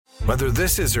Whether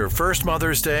this is her first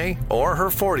Mother's Day or her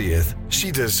 40th, she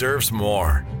deserves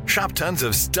more. Shop tons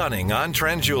of stunning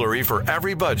on-trend jewelry for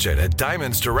every budget at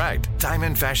Diamonds Direct.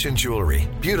 Diamond fashion jewelry,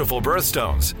 beautiful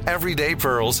birthstones, everyday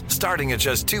pearls starting at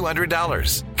just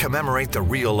 $200. Commemorate the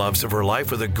real loves of her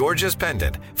life with a gorgeous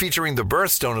pendant featuring the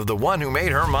birthstone of the one who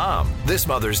made her mom. This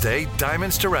Mother's Day,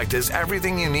 Diamonds Direct is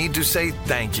everything you need to say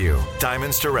thank you.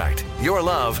 Diamonds Direct. Your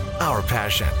love, our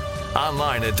passion.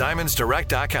 Online at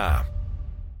diamondsdirect.com.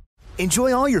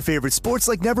 Enjoy all your favorite sports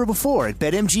like never before at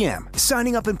BetMGM.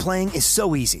 Signing up and playing is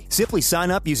so easy. Simply sign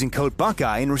up using code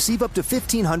Buckeye and receive up to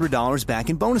 $1,500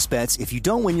 back in bonus bets if you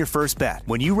don't win your first bet.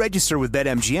 When you register with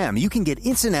BetMGM, you can get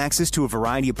instant access to a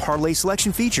variety of parlay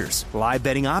selection features, live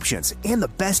betting options, and the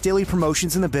best daily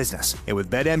promotions in the business. And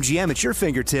with BetMGM at your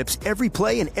fingertips, every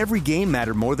play and every game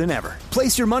matter more than ever.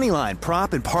 Place your moneyline,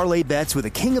 prop, and parlay bets with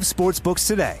the king of sportsbooks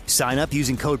today. Sign up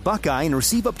using code Buckeye and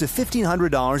receive up to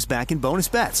 $1,500 back in bonus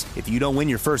bets if you don't win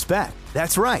your first bet.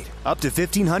 That's right, up to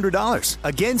 $1,500.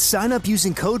 Again, sign up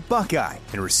using code Buckeye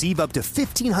and receive up to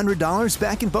 $1,500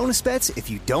 back in bonus bets if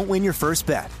you don't win your first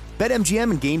bet.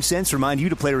 BetMGM and GameSense remind you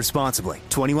to play responsibly.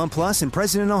 21 plus and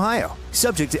present in Ohio.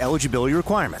 Subject to eligibility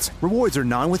requirements. Rewards are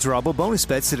non-withdrawable bonus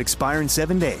bets that expire in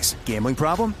 7 days. Gambling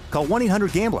problem? Call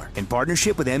 1-800-GAMBLER in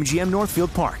partnership with MGM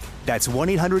Northfield Park. That's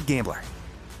 1-800-GAMBLER.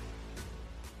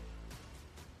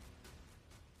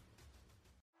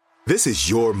 This is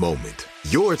your moment,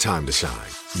 your time to shine,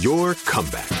 your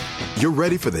comeback. You're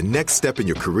ready for the next step in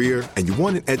your career, and you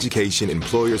want an education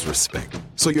employers respect.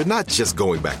 So you're not just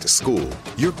going back to school,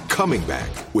 you're coming back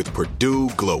with Purdue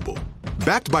Global.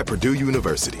 Backed by Purdue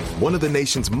University, one of the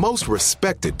nation's most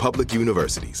respected public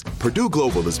universities, Purdue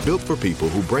Global is built for people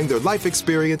who bring their life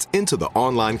experience into the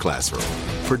online classroom.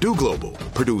 Purdue Global,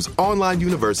 Purdue's online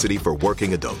university for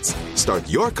working adults. Start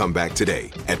your comeback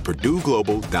today at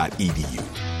purdueglobal.edu.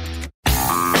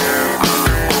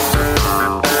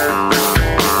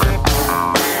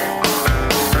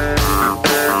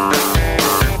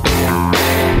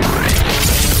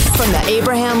 From the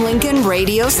Abraham Lincoln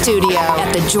Radio Studio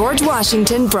at the George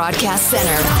Washington Broadcast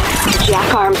Center,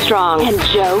 Jack Armstrong and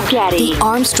Joe Getty. The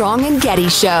Armstrong and Getty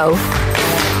Show.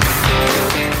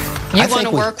 You want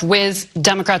to work with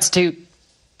Democrats to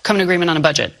come to agreement on a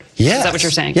budget? Yes. Is that what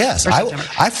you're saying? Yes.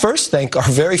 I first think our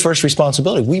very first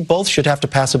responsibility, we both should have to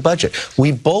pass a budget.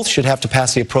 We both should have to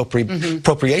pass the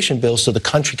appropriation bill so the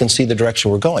country can see the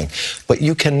direction we're going. But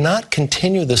you cannot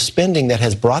continue the spending that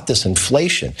has brought this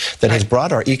inflation, that has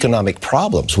brought our economic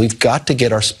problems. We've got to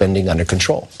get our spending under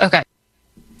control. Okay.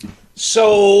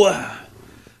 So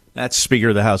that's Speaker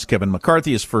of the House Kevin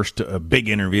McCarthy, his first big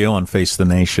interview on Face the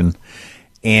Nation.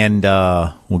 And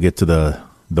we'll get to the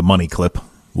money clip,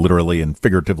 literally and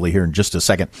figuratively, here in just a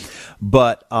second.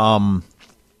 But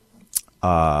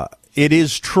it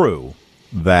is true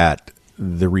that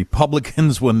the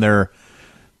Republicans, when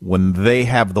they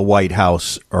have the White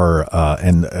House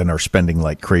and are spending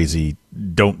like crazy,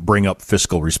 don't bring up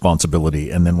fiscal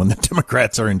responsibility. And then when the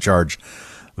Democrats are in charge,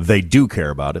 they do care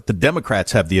about it. The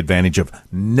Democrats have the advantage of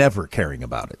never caring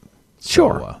about it.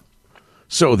 Sure.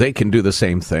 So they can do the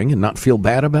same thing and not feel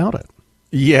bad about it.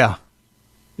 Yeah.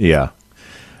 Yeah.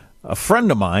 A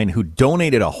friend of mine who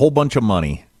donated a whole bunch of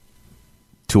money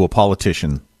to a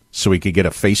politician so he could get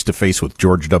a face-to-face with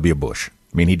George W. Bush.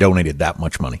 I mean, he donated that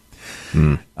much money.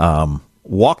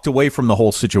 Walked away from the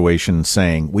whole situation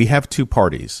saying, we have two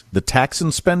parties, the tax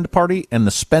and spend party and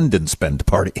the spend and spend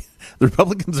party. The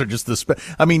Republicans are just the spend.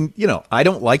 I mean, I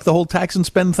don't like the whole tax and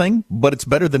spend thing, but it's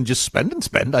better than just spend and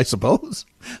spend, I suppose.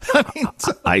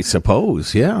 I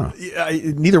suppose, yeah.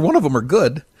 Neither one of them are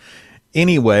good.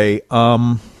 Anyway, do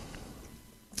I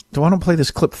want to play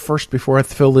this clip first before I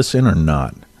fill this in or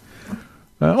not?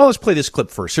 Let's play this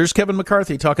clip first. Here's Kevin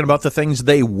McCarthy talking about the things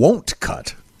they won't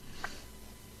cut.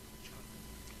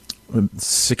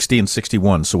 60 and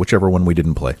 61, so whichever one we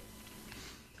didn't play.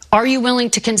 Are you willing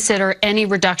to consider any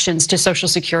reductions to Social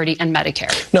Security and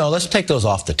Medicare? No, let's take those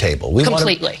off the table.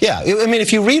 Completely. I mean,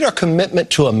 if you read our commitment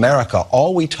to America,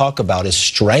 all we talk about is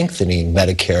strengthening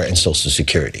Medicare and Social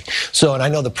Security. So, and I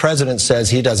know the president says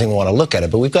he doesn't want to look at it,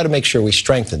 but we've got to make sure we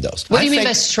strengthen those. What do you mean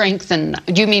by strengthen?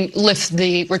 Do you mean lift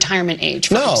the retirement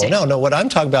age? No. What I'm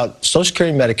talking about, Social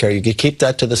Security and Medicare, you can keep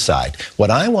that to the side.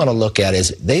 What I want to look at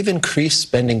is they've increased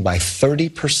spending by 30%,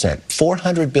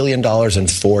 $400 billion in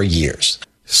 4 years.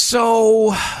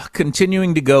 So,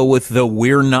 continuing to go with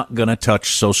we're not going to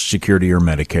touch Social Security or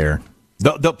Medicare.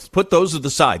 They'll put those to the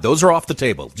side. Those are off the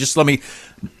table. Just let me,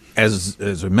 as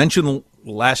I mentioned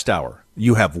last hour,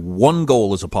 you have one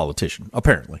goal as a politician,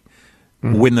 apparently,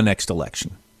 win the next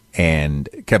election. And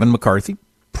Kevin McCarthy,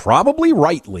 probably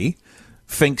rightly,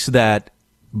 thinks that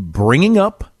bringing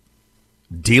up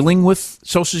dealing with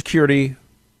Social Security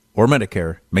or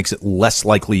Medicare makes it less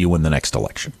likely you win the next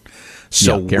election.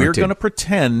 So we're going to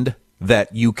pretend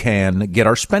that you can get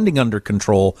our spending under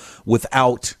control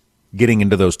without getting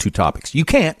into those two topics. You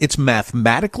can't. It's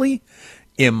mathematically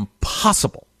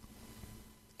impossible.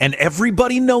 And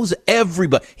everybody knows,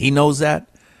 he knows that.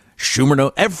 Schumer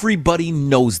knows, everybody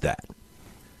knows that.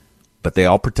 But they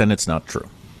all pretend it's not true.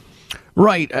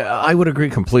 Right. I would agree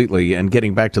completely. And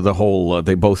getting back to the whole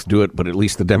they both do it, but at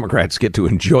least the Democrats get to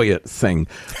enjoy it thing.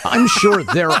 I'm sure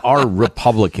there are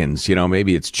Republicans,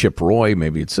 maybe it's Chip Roy,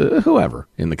 maybe it's whoever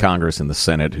in the Congress and the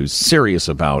Senate who's serious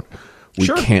about we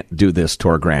can't do this to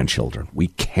our grandchildren. We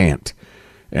can't.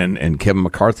 And Kevin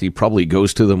McCarthy probably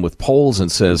goes to them with polls and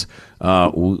says,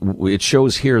 it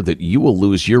shows here that you will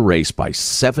lose your race by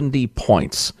 70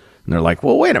 points. And they're like,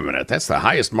 well, wait a minute. That's the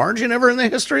highest margin ever in the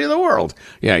history of the world.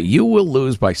 Yeah, you will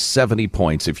lose by 70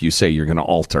 points if you say you're going to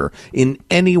alter in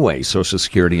any way Social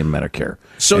Security and Medicare.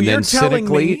 So and you're telling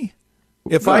me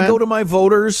if I go to my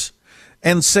voters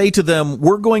and say to them,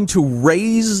 we're going to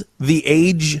raise the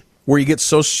age where you get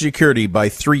Social Security by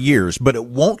 3 years, but it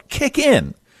won't kick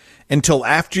in until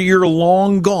after you're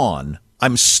long gone,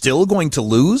 I'm still going to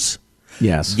lose?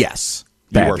 Yes. Yes.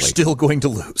 Badly. You are still going to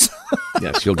lose.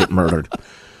 Yes, you'll get murdered.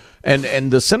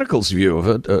 And the cynical's view of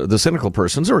it, the cynical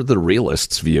person's or the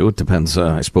realist's view, it depends,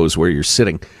 I suppose, where you're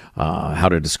sitting, how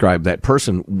to describe that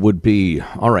person would be,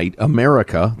 all right,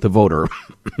 America, the voter,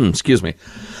 excuse me.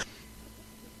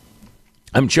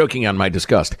 I'm choking on my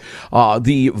disgust.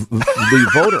 The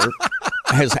voter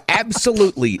has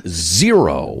absolutely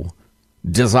zero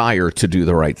desire to do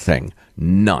the right thing.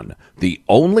 None. The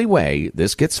only way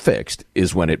this gets fixed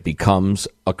is when it becomes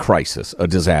a crisis, a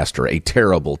disaster, a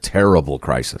terrible, terrible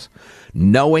crisis.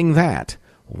 Knowing that,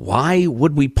 why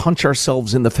would we punch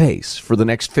ourselves in the face for the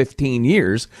next 15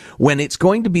 years when it's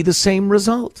going to be the same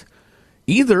result?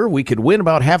 Either we could win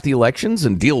about half the elections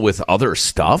and deal with other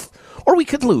stuff, or we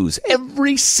could lose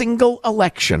every single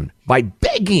election by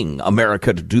begging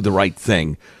America to do the right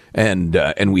thing, and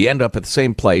we end up at the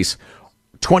same place.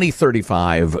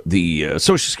 2035, the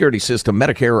Social Security system,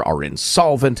 Medicare are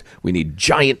insolvent. We need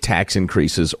giant tax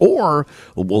increases, or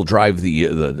we'll drive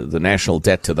the national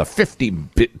debt to the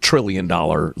 $50 trillion.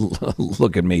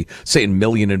 Look at me saying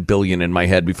million and billion in my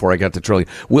head before I got to trillion.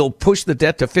 We'll push the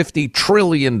debt to $50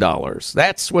 trillion.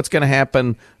 That's what's going to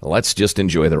happen. Let's just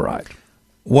enjoy the ride.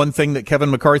 One thing that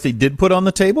Kevin McCarthy did put on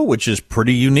the table, which is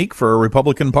pretty unique for a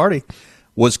Republican Party,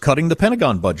 was cutting the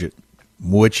Pentagon budget,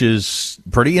 which is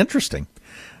pretty interesting.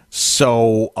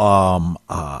 So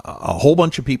a whole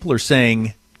bunch of people are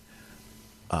saying,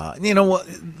 you know what,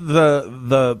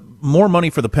 the more money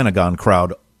for the Pentagon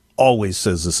crowd always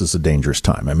says this is a dangerous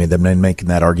time. I mean, they've been making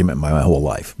that argument my whole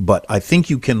life. But I think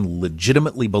you can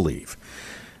legitimately believe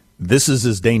this is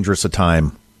as dangerous a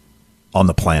time on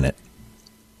the planet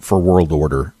for world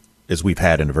order as we've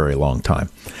had in a very long time.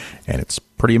 And it's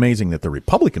pretty amazing that the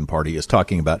Republican Party is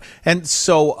talking about. And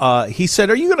so he said,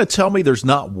 are you going to tell me there's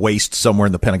not waste somewhere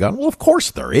in the Pentagon? Well, of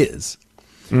course there is.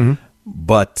 Mm-hmm.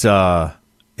 But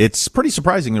it's pretty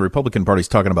surprising the Republican Party is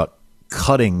talking about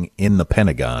cutting in the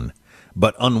Pentagon,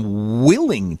 but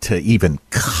unwilling to even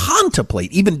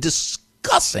contemplate, even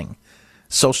discussing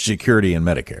Social Security and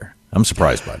Medicare. I'm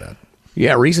surprised by that.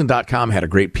 Yeah, Reason.com had a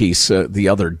great piece the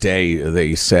other day.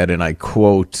 They said, and I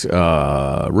quote,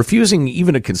 refusing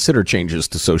even to consider changes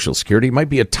to Social Security might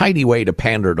be a tidy way to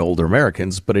pander to older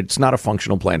Americans, but it's not a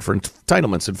functional plan for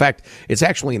entitlements. In fact, it's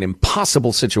actually an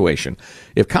impossible situation.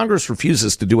 If Congress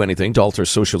refuses to do anything to alter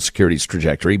Social Security's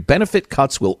trajectory, benefit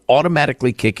cuts will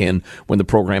automatically kick in when the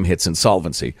program hits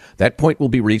insolvency. That point will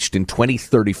be reached in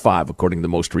 2035, according to the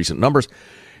most recent numbers.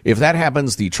 If that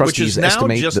happens, the trustees estimate...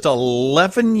 Which is now just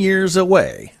 11 years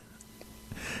away.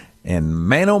 And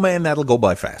man, oh man, that'll go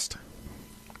by fast.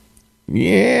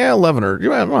 Yeah, 11 or...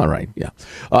 Well, all right, yeah.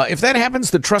 If that happens,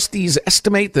 the trustees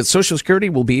estimate that Social Security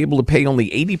will be able to pay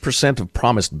only 80% of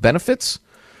promised benefits.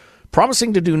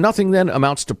 Promising to do nothing then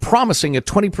amounts to promising a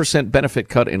 20% benefit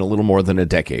cut in a little more than a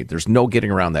decade. There's no getting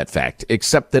around that fact,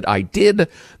 except that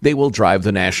they will drive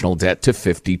the national debt to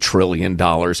 $50 trillion.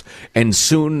 And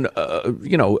soon,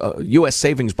 U.S.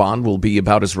 savings bond will be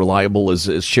about as reliable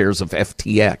as shares of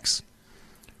FTX.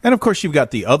 And of course, you've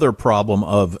got the other problem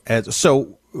of, this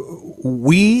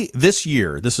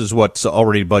year, this is what's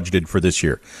already budgeted for this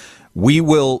year, we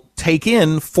will take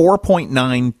in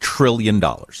 $4.9 trillion.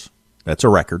 That's a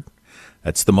record.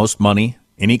 That's the most money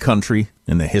any country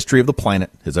in the history of the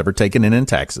planet has ever taken in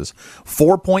taxes.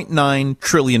 $4.9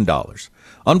 trillion.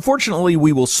 Unfortunately,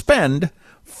 we will spend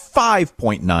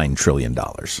 $5.9 trillion.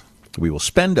 We will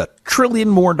spend $1 trillion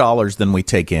more than we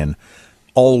take in.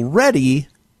 Already,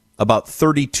 about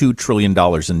 $32 trillion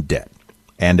in debt.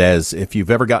 And as if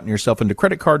you've ever gotten yourself into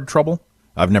credit card trouble,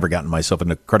 I've never gotten myself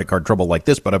into credit card trouble like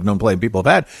this, but I've known plenty of people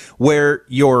have had, where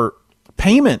your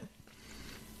payment,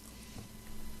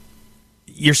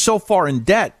 you're so far in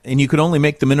debt and you can only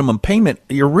make the minimum payment,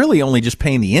 you're really only just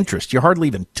paying the interest. You're hardly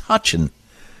even touching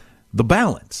the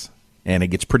balance. And it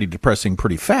gets pretty depressing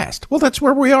pretty fast. Well, that's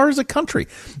where we are as a country.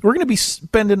 We're going to be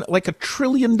spending like $1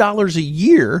 trillion a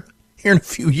year here in a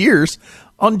few years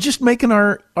on just making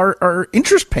our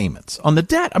interest payments on the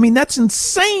debt. I mean, that's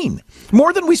insane.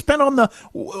 More than we spend on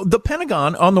the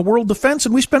Pentagon, on the world defense,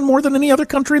 and we spend more than any other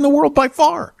country in the world by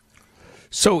far.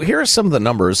 So here are some of the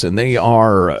numbers, and they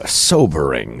are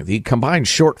sobering. The combined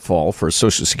shortfall for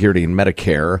Social Security and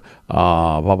Medicare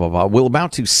will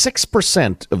amount to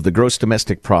 6% of the gross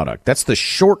domestic product. That's the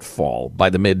shortfall by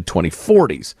the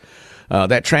mid-2040s.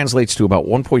 That translates to about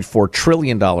 $1.4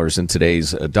 trillion in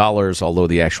today's dollars, although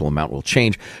the actual amount will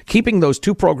change. Keeping those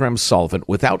two programs solvent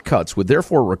without cuts would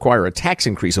therefore require a tax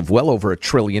increase of well over $1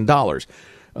 trillion,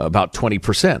 about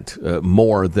 20%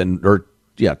 more than,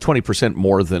 20%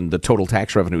 more than the total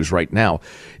tax revenues right now.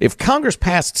 If Congress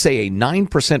passed, say, a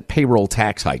 9% payroll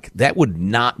tax hike, that would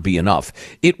not be enough.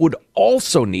 It would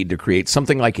also need to create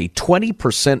something like a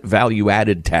 20%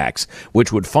 value-added tax,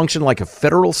 which would function like a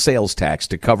federal sales tax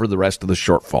to cover the rest of the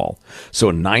shortfall. So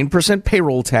a 9%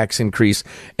 payroll tax increase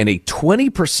and a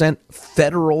 20%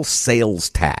 federal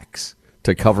sales tax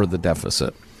to cover the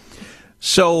deficit.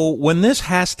 So when this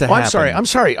has to happen... I'm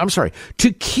sorry.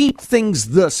 To keep things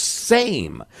the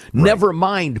same, right. Never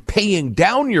mind paying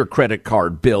down your credit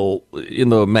card bill in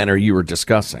the manner you were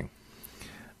discussing.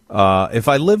 If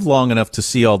I live long enough to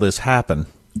see all this happen,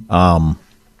 I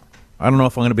don't know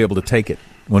if I'm going to be able to take it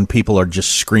when people are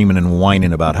just screaming and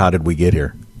whining about how did we get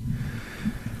here.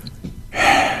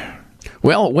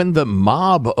 Well, when the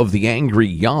mob of the angry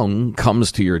young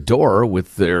comes to your door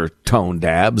with their toned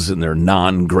abs and their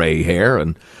non-gray hair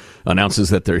and announces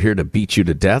that they're here to beat you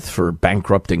to death for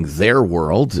bankrupting their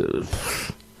world,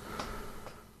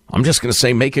 I'm just going to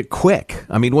say make it quick.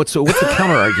 I mean, what's the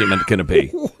counter argument going to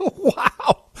be?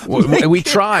 Wow. We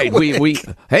tried.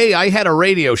 Hey, I had a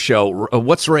radio show.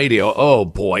 What's radio? Oh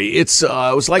boy, it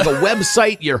was like a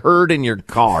website you heard in your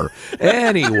car.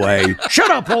 Anyway, shut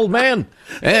up, old man.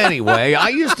 Anyway,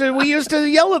 we used to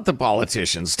yell at the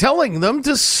politicians, telling them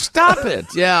to stop it.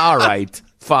 Yeah, all right,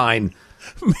 fine.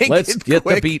 Let's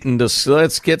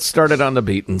get started on the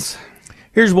beatings.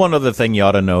 Here's one other thing you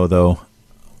ought to know, though.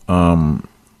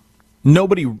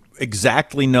 Nobody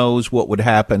exactly knows what would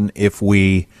happen if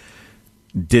we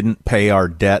didn't pay our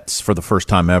debts for the first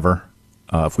time ever,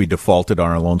 if we defaulted on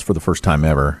our loans for the first time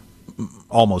ever.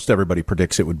 Almost everybody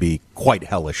predicts it would be quite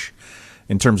hellish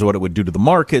in terms of what it would do to the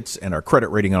markets and our credit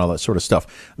rating and all that sort of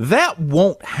stuff. That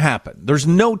won't happen. There's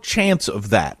no chance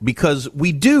of that because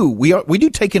we do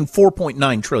take in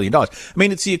 $4.9 trillion. I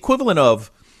mean, it's the equivalent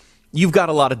of you've got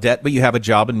a lot of debt, but you have a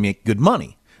job and make good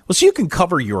money. Well, so you can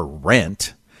cover your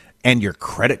rent and your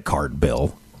credit card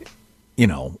bill,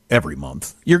 every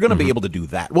month. You're going to be able to do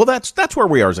that. Well, that's where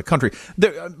we are as a country.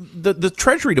 The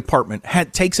Treasury Department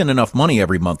takes in enough money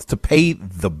every month to pay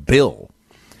the bill,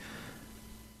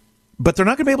 but they're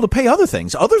not going to be able to pay other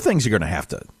things. Other things are going to have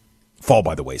to fall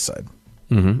by the wayside.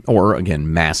 Mm-hmm. Or,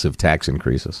 again, massive tax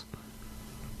increases.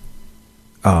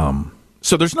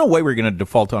 So there's no way we're going to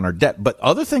default on our debt, but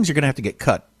other things are going to have to get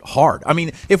cut hard. I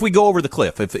mean, if we go over the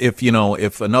cliff, if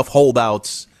enough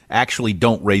holdouts actually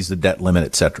don't raise the debt limit,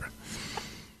 et cetera.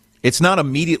 It's not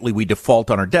immediately we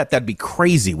default on our debt. That'd be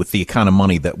crazy with the kind of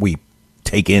money that we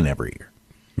take in every year.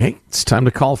 Hey, it's time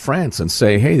to call France and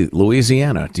say, hey,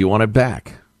 Louisiana, do you want it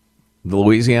back? The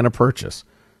Louisiana Purchase.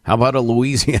 How about a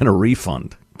Louisiana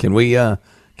refund? Can we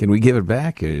give it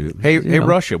back? Hey,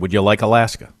 Russia, would you like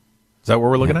Alaska? Is that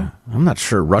what we're looking at? I'm not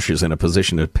sure Russia's in a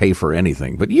position to pay for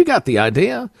anything, but you got the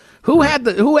idea. Who had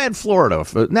Florida?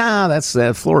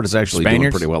 Florida's actually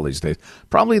doing pretty well these days.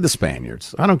 Probably the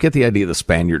Spaniards. I don't get the idea the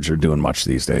Spaniards are doing much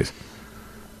these days.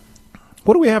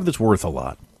 What do we have that's worth a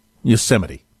lot?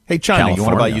 Yosemite. Hey, China, California. You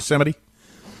want to buy Yosemite?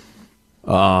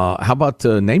 How about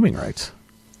naming rights?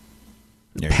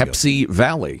 Pepsi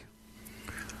Valley.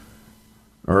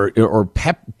 Or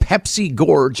Pepsi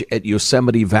Gorge at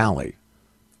Yosemite Valley.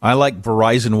 I like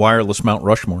Verizon Wireless Mount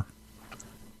Rushmore.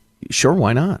 Sure,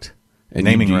 why not? And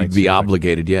naming rights. You'd be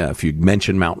obligated, if you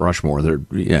mention Mount Rushmore,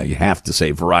 you have to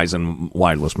say Verizon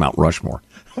Wireless Mount Rushmore.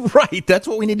 Right, that's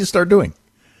what we need to start doing.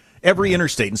 Every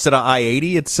interstate, instead of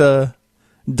I-80, it's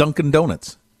Dunkin'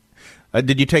 Donuts.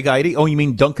 Did you take I-80? Oh, you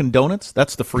mean Dunkin' Donuts?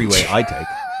 That's the freeway I take.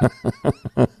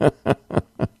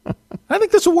 I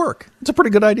think this will work. It's a pretty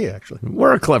good idea, actually.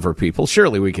 We're clever people.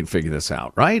 Surely we can figure this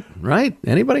out, right? Right?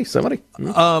 Anybody? Somebody?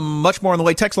 Much more on the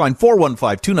way. Text line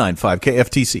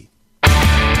 415-295-KFTC.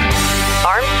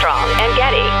 Armstrong and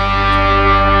Getty.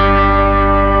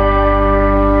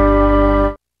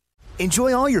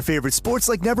 Enjoy all your favorite sports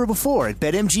like never before at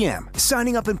BetMGM.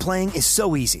 Signing up and playing is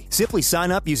so easy. Simply sign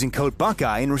up using code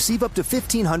Buckeye and receive up to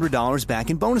 $1,500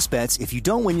 back in bonus bets if you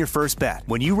don't win your first bet.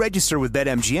 When you register with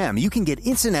BetMGM, you can get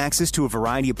instant access to a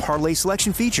variety of parlay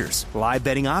selection features, live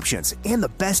betting options, and the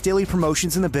best daily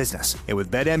promotions in the business. And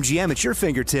with BetMGM at your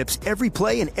fingertips, every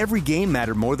play and every game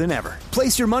matter more than ever.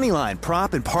 Place your moneyline,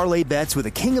 prop, and parlay bets with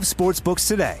the king of sportsbooks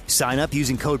today. Sign up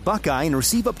using code Buckeye and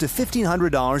receive up to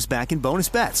 $1,500 back in bonus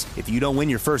bets if you don't win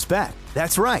your first bet.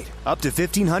 That's right, up to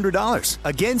 $1,500.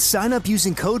 Again, sign up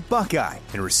using code Buckeye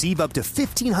and receive up to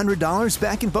 $1,500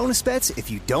 back in bonus bets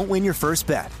if you don't win your first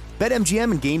bet.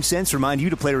 BetMGM and GameSense remind you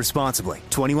to play responsibly.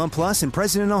 21 plus and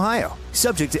present in Ohio.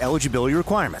 Subject to eligibility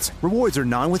requirements. Rewards are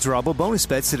non-withdrawable bonus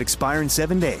bets that expire in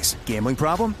 7 days. Gambling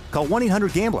problem? Call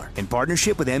 1-800-GAMBLER in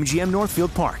partnership with MGM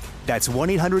Northfield Park. That's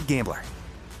 1-800-GAMBLER.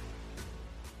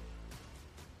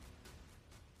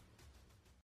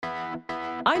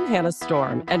 I'm Hannah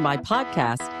Storm, and my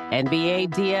podcast, NBA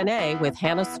DNA with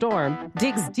Hannah Storm,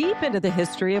 digs deep into the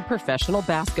history of professional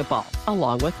basketball,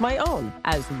 along with my own,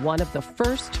 as one of the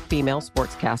first female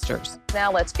sportscasters.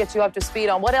 Now let's get you up to speed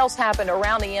on what else happened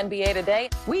around the NBA today.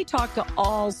 We talked to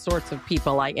all sorts of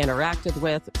people I interacted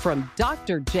with, from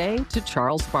Dr. J to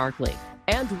Charles Barkley,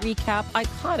 and recap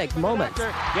iconic moments.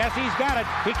 Yes, he's got it.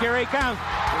 Here he comes.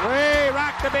 Way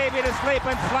rock the baby to sleep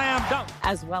and slam dunk.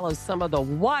 As well as some of the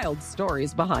wild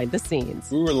stories behind the scenes.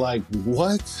 We were like,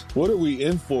 what? What are we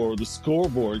in for? The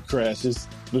scoreboard crashes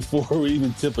before we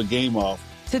even tip a game off.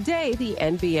 Today, the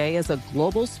NBA is a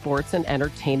global sports and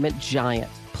entertainment giant.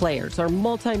 Players are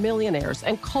multimillionaires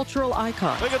and cultural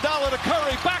icons. Iguodala to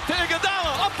Curry, back to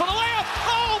Iguodala, up for the layup.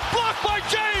 Oh, blocked by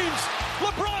James.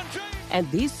 LeBron James. And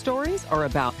these stories are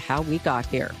about how we got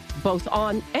here, both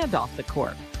on and off the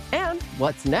court. And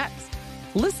what's next?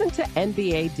 Listen to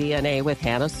NBA DNA with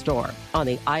Hannah Storm on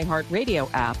the iHeartRadio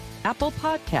app, Apple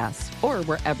Podcasts, or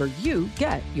wherever you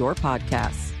get your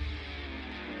podcasts.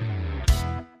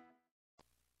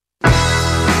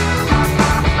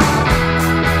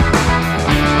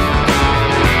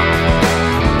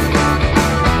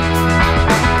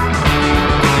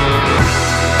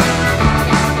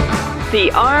 The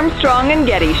Armstrong and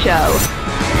Getty Show.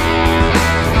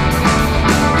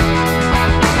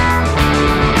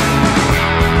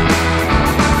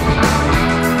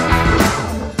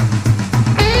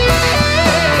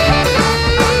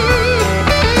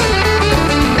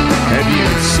 Have you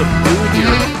subdued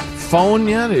your phone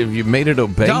yet? Have you made it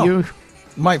obey you?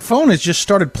 My phone has just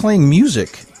started playing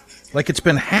music like it's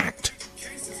been hacked.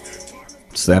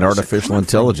 It's that artificial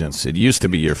intelligence. It used to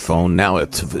be your phone. Now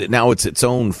it's its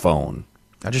own phone.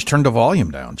 I just turned the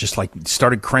volume down, just like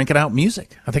started cranking out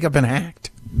music. I think I've been hacked.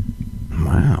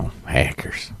 Wow,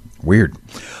 hackers. Weird.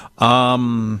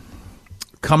 Coming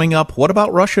up, what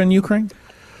about Russia and Ukraine?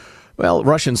 Well,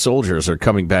 Russian soldiers are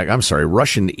coming back. I'm sorry,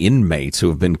 Russian inmates who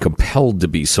have been compelled to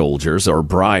be soldiers or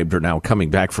bribed are now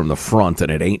coming back from the front, and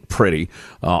it ain't pretty.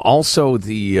 Also,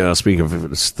 speaking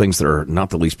of things that are not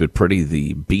the least bit pretty,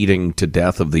 the beating to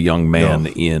death of the young man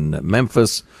in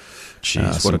Memphis.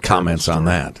 Jeez, what comments on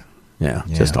that? Yeah,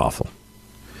 just awful.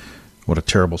 What a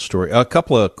terrible story. A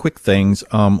couple of quick things.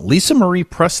 Lisa Marie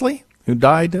Presley, who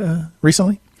died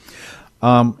recently,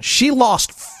 she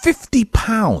lost 50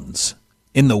 pounds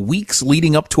in the weeks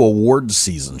leading up to awards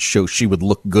season, so she would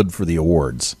look good for the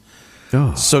awards.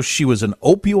 Oh. So she was an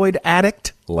opioid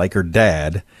addict, like her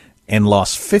dad, and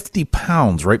lost 50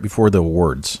 pounds right before the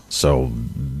awards. So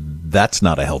that's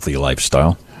not a healthy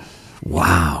lifestyle.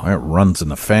 Wow. It runs in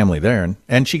the family there.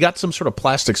 And she got some sort of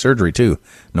plastic surgery, too.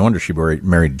 No wonder she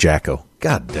married Jacko.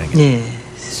 God dang it.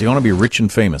 Yes. So you want to be rich and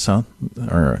famous, huh?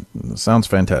 Sounds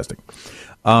fantastic.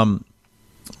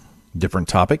 Different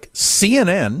topic.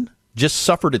 CNN just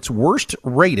suffered its worst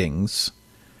ratings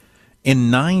in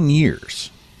 9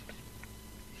 years.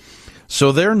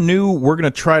 So their new, we're going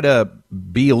to try to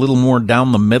be a little more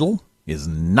down the middle, is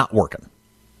not working,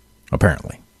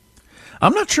 apparently.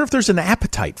 I'm not sure if there's an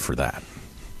appetite for that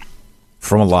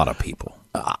from a lot of people.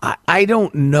 I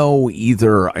don't know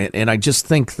either, and I just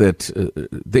think that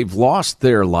they've lost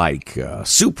their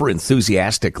super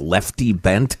enthusiastic lefty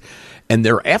bent, and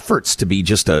their efforts to be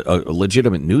just a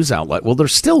legitimate news outlet. Well, they're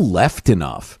still left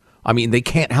enough. I mean, they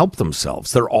can't help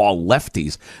themselves. They're all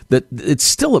lefties. That it's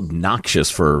still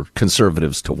obnoxious for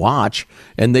conservatives to watch,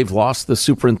 and they've lost the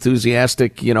super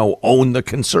enthusiastic, own the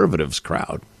conservatives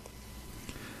crowd.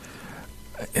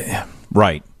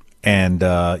 Right. And,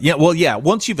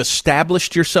 once you've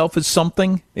established yourself as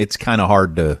something, it's kind of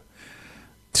hard to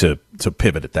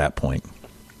pivot at that point.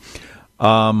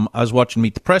 I was watching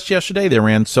Meet the Press yesterday. They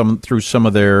ran through some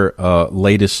of their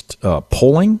latest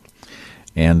polling,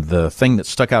 and the thing that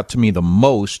stuck out to me the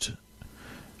most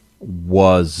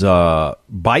was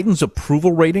Biden's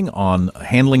approval rating on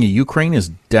handling of Ukraine is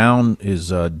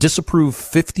disapprove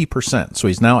 50%. So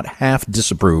he's now at half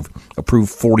disapprove, approve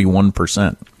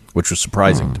 41%, which was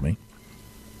surprising to me.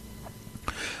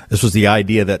 This was the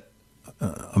idea that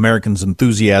Americans'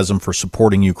 enthusiasm for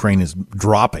supporting Ukraine is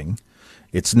dropping.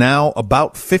 It's now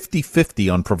about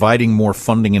 50-50 on providing more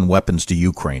funding and weapons to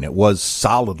Ukraine. It was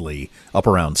solidly up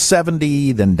around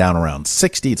 70, then down around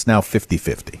 60. It's now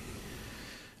 50-50.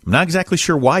 I'm not exactly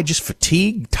sure why. Just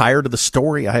fatigue, tired of the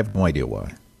story. I have no idea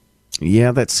why.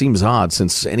 Yeah, that seems odd,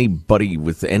 since anybody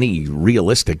with any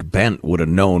realistic bent would have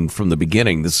known from the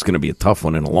beginning this is going to be a tough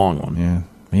one and a long one. Yeah,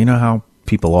 you know how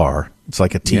people are. It's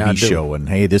like a TV show, and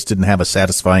hey, this didn't have a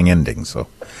satisfying ending. So,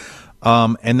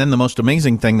 and then the most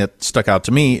amazing thing that stuck out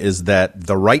to me is that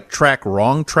the right track,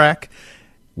 wrong track,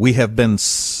 we have been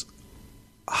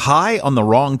high on the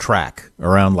wrong track,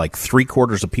 around like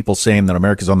 3/4 of people saying that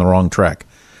America's on the wrong track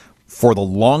for the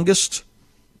longest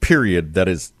period that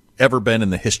has ever been in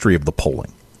the history of the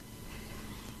polling.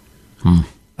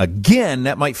 Again,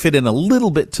 that might fit in a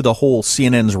little bit to the whole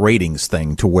CNN's ratings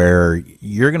thing, to where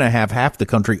you're going to have half the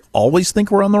country always think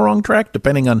we're on the wrong track,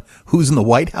 depending on who's in the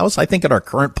White House, I think, in our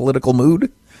current political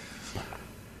mood.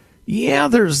 Yeah,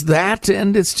 there's that,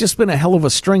 and it's just been a hell of a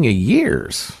string of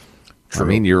years. True. I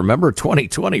mean, you remember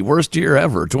 2020, worst year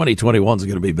ever. 2021's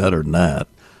going to be better than that,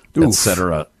 et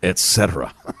cetera, et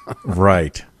cetera.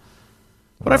 Right.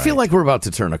 But I feel like we're about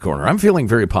to turn a corner. I'm feeling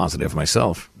very positive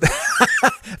myself.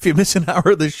 If you miss an hour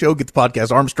of this show, get the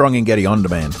podcast Armstrong and Getty on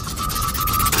demand.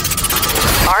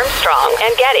 Armstrong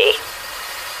and Getty.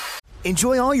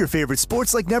 Enjoy all your favorite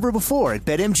sports like never before at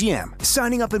BetMGM.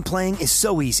 Signing up and playing is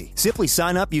so easy. Simply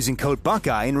sign up using code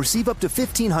Buckeye and receive up to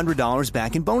 $1,500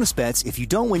 back in bonus bets if you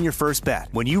don't win your first bet.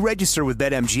 When you register with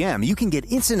BetMGM, you can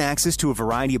get instant access to a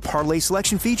variety of parlay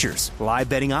selection features, live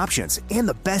betting options, and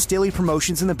the best daily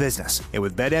promotions in the business. And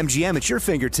with BetMGM at your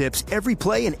fingertips, every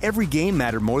play and every game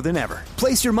matter more than ever.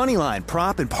 Place your moneyline,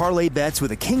 prop, and parlay bets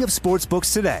with the king of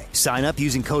sportsbooks today. Sign up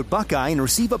using code Buckeye and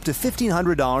receive up to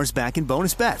 $1,500 back in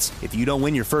bonus bets if you don't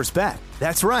win your first bet.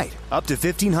 That's right, up to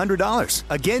 $1,500.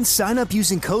 Again, sign up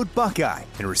using code Buckeye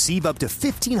and receive up to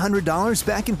 $1,500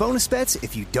 back in bonus bets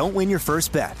if you don't win your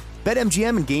first bet.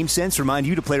 BetMGM and GameSense remind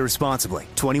you to play responsibly.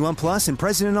 21 plus and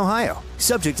present in Ohio.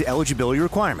 Subject to eligibility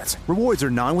requirements. Rewards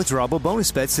are non-withdrawable bonus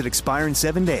bets that expire in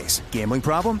 7 days. Gambling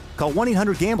problem? Call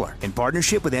 1-800-GAMBLER in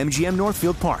partnership with MGM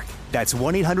Northfield Park. That's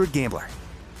 1-800-GAMBLER.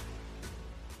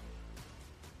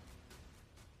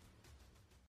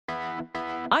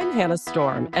 I'm Hannah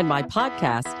Storm, and my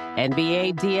podcast,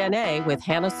 NBA DNA with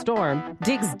Hannah Storm,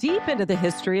 digs deep into the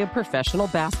history of professional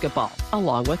basketball,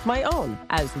 along with my own,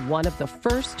 as one of the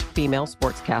first female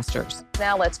sportscasters.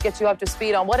 Now let's get you up to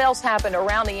speed on what else happened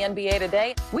around the NBA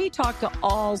today. We talked to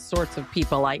all sorts of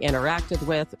people I interacted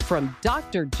with, from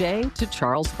Dr. J to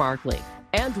Charles Barkley,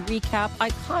 and recap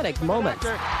iconic moments.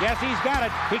 Yes, he's got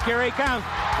it. Here he comes.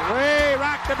 Way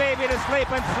rock the baby to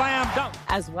sleep and slam dunk.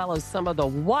 As well as some of the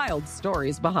wild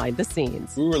stories behind the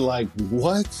scenes. We were like,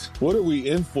 what? What are we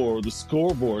in for? The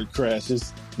scoreboard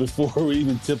crashes before we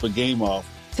even tip a game off.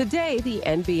 Today, the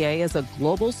NBA is a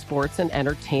global sports and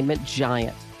entertainment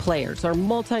giant. Players are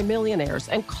multimillionaires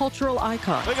and cultural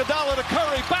icons. Iguodala to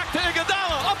Curry, back to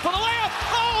Iguodala, up for the layup.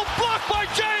 Oh, blocked by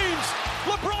James.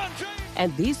 LeBron James.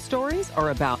 And these stories are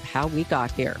about how we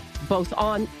got here, both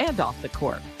on and off the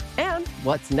court. And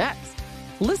what's next?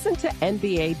 Listen to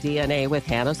NBA DNA with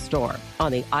Hannah Storm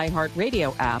on the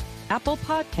iHeartRadio app, Apple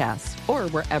Podcasts, or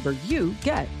wherever you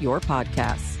get your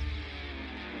podcasts.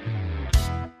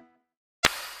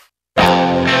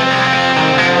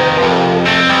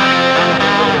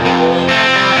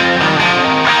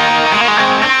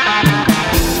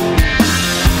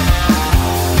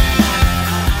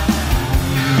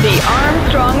 The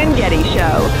Armstrong and Getty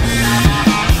Show.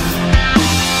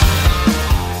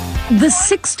 The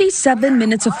 67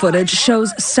 minutes of footage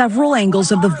shows several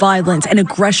angles of the violence and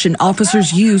aggression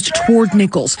officers used toward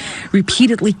Nichols,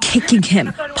 repeatedly kicking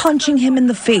him, punching him in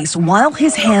the face while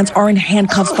his hands are in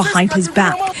handcuffs behind his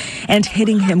back, and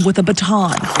hitting him with a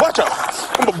baton. Watch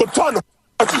out! Baton!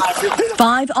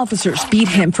 5 officers beat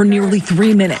him for nearly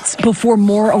 3 minutes before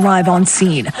more arrive on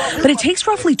scene. But it takes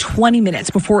roughly 20 minutes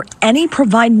before any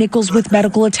provide Nichols with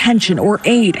medical attention or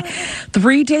aid.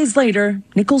 3 days later,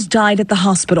 Nichols died at the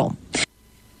hospital.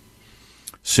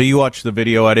 So you watched the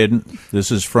video, I didn't.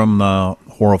 This is from the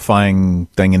horrifying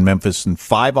thing in Memphis, and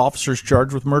 5 officers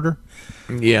charged with murder?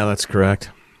 Yeah, that's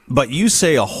correct. But you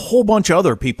say a whole bunch of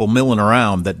other people milling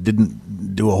around that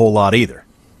didn't do a whole lot either.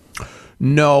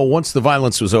 No, once the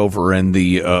violence was over and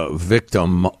the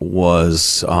victim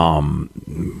was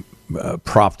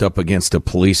propped up against a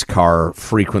police car,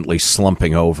 frequently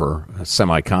slumping over,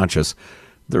 semi-conscious,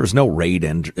 there was no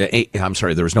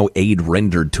aid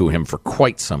rendered to him for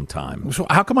quite some time. So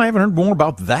how come I haven't heard more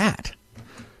about that?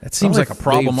 That seems like a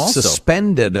problem also.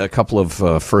 Suspended a couple of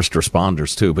first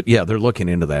responders, too. But, yeah, they're looking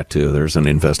into that, too. There's an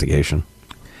investigation.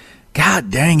 God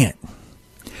dang it.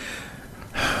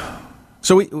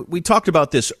 So we talked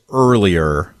about this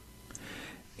earlier,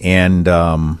 and,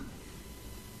 got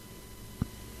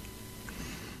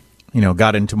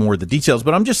into more of the details.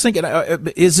 But I'm just thinking,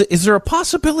 is there a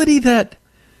possibility that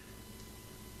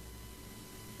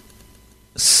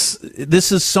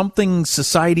this is something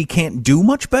society can't do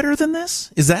much better than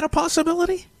this? Is that a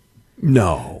possibility?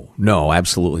 No,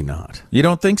 absolutely not. You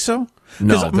don't think so?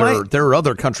 No, there are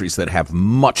other countries that have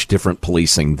much different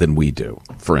policing than we do,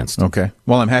 for instance. Okay.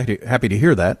 Well, I'm happy to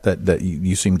hear that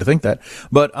you seem to think that.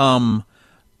 But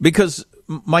because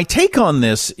my take on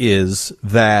this is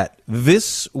that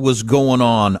this was going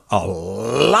on a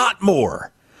lot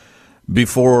more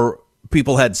before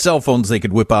people had cell phones they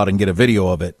could whip out and get a video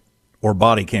of it, or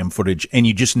body cam footage, and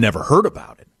you just never heard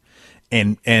about it.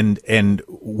 And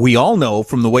we all know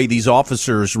from the way these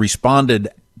officers responded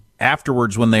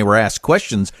afterwards when they were asked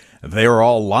questions, they were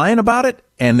all lying about it,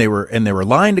 and they were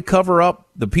lying to cover up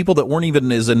the people that weren't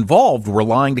even as involved, were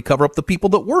lying to cover up the people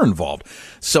that were involved.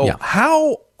 So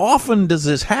How often does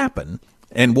this happen,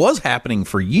 and was happening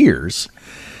for years?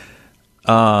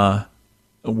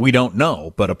 We don't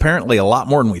know, but apparently a lot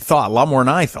more than we thought, a lot more than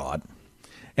I thought.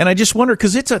 And I just wonder,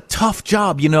 because it's a tough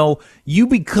job, you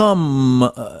become,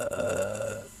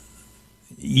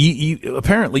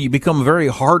 apparently you become very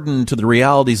hardened to the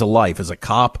realities of life as a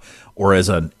cop or as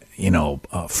a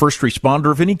first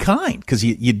responder of any kind, because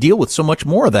you deal with so much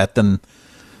more of that than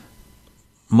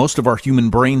most of our human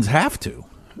brains have to.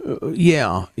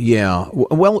 Yeah.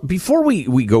 Well, before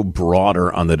we go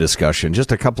broader on the discussion,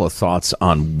 just a couple of thoughts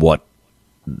on what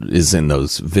is in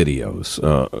those videos.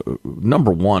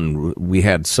 Number one, we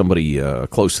had somebody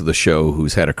close to the show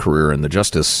who's had a career in the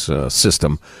justice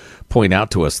system point out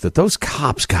to us that those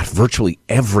cops got virtually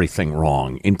everything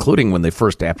wrong, including when they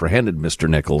first apprehended Mr.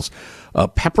 Nichols,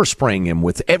 pepper spraying him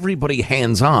with everybody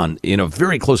hands-on in a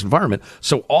very close environment.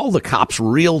 So all the cops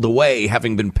reeled away,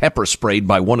 having been pepper sprayed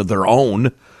by one of their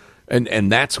own.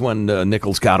 And that's when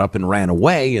Nichols got up and ran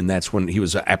away, and that's when he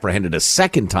was apprehended a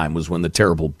second time, was when the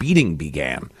terrible beating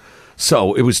began.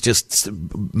 So it was just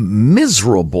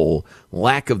miserable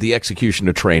lack of the execution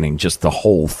of training, just the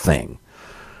whole thing.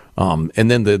 And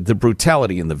then the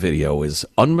brutality in the video is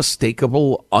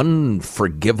unmistakable,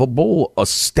 unforgivable,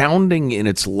 astounding in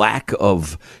its lack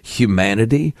of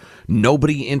humanity,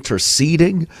 nobody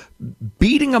interceding.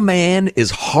 Beating a man as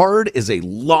hard as a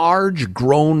large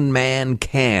grown man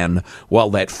can while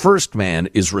that first man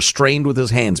is restrained with his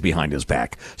hands behind his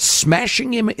back.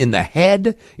 Smashing him in the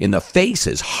head, in the face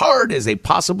as hard as they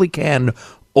possibly can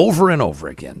over and over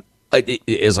again.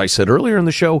 As I said earlier in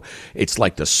the show, it's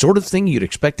like the sort of thing you'd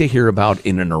expect to hear about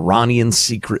in an Iranian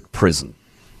secret prison.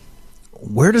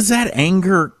 Where does that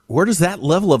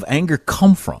level of anger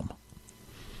come from?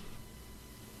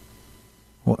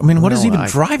 Well, I mean, what is even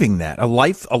driving that? A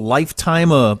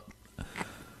lifetime of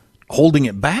holding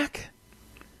it back?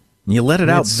 You let it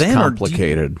out then?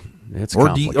 Complicated. It's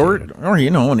complicated. Or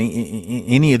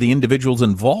any of the individuals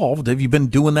involved, have you been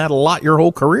doing that a lot your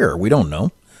whole career? We don't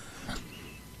know.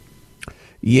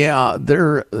 Yeah,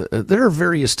 there are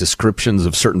various descriptions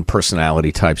of certain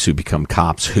personality types who become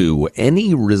cops who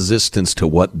any resistance to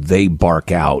what they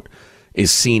bark out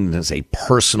is seen as a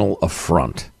personal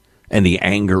affront, and the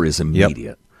anger is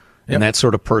immediate. Yep. And that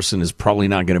sort of person is probably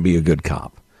not going to be a good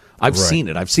cop. I've seen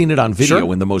it. I've seen it on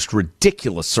video in the most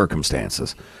ridiculous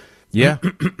circumstances. Yeah.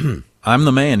 I'm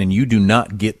the man, and you do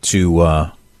not get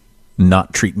to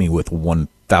not treat me with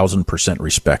 1,000%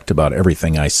 respect about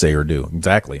everything I say or do.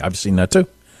 Exactly. I've seen that too.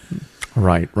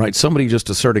 Right. Somebody just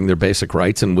asserting their basic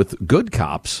rights, and with good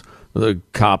cops, the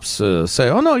cops say,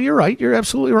 "Oh no, you're right. You're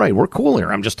absolutely right. We're cool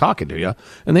here. I'm just talking to you,"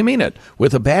 and they mean it.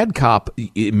 With a bad cop,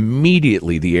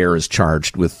 immediately the air is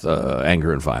charged with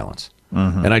anger and violence.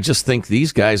 Mm-hmm. And I just think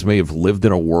these guys may have lived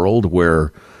in a world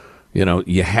where,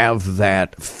 you have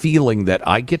that feeling that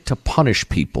I get to punish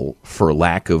people for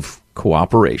lack of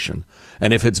cooperation.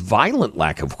 And if it's violent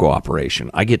lack of cooperation,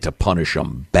 I get to punish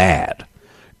them bad.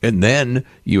 And then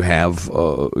you have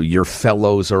your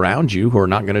fellows around you who are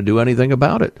not going to do anything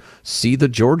about it. See the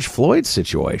George Floyd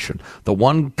situation. The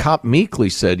one cop meekly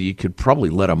said you could probably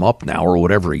let him up now or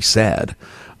whatever he said.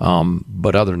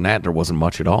 But other than that, there wasn't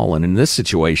much at all. And in this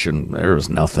situation, there was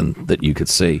nothing that you could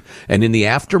see. And in the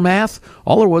aftermath,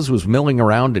 all there was milling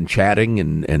around and chatting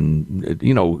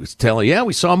and telling, yeah,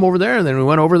 we saw him over there and then we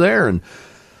went over there. And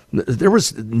there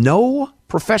was no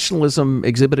professionalism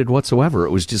exhibited whatsoever. It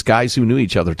was just guys who knew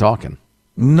each other talking.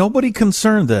 Nobody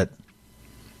concerned that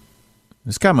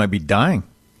this guy might be dying.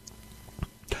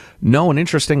 No, and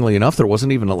interestingly enough, there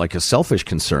wasn't even a selfish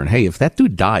concern. Hey, if that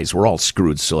dude dies, we're all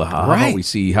screwed. So how about we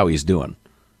see how he's doing?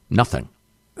 Nothing.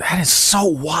 That is so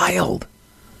wild.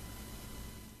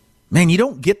 Man, you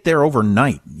don't get there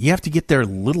overnight. You have to get there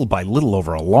little by little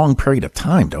over a long period of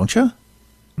time, don't you?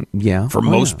 Yeah. For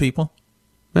most people.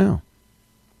 Yeah.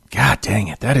 God dang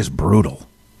it. That is brutal.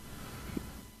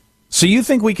 So you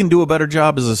think we can do a better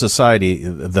job as a society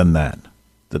than that?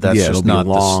 That's just just it'll not be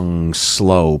a long,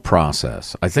 slow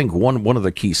process. I think one of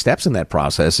the key steps in that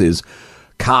process is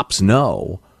cops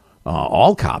know,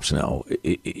 all cops know,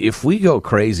 if we go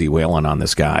crazy wailing on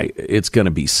this guy, it's going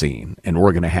to be seen, and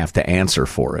we're going to have to answer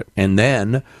for it. And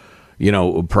then,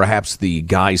 perhaps the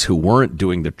guys who weren't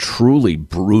doing the truly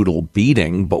brutal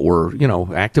beating, but were,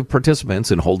 active participants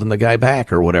in holding the guy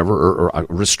back or whatever, or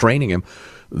restraining him,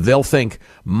 they'll think,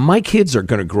 my kids are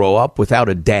going to grow up without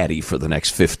a daddy for the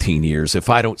next 15 years if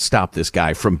I don't stop this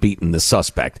guy from beating the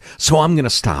suspect. So I'm going to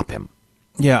stop him.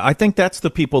 Yeah, I think that's the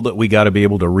people that we got to be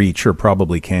able to reach, or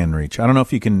probably can reach. I don't know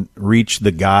if you can reach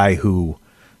the guy who,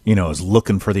 is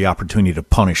looking for the opportunity to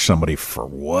punish somebody for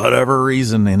whatever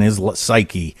reason in his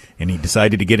psyche, and he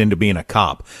decided to get into being a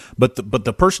cop. But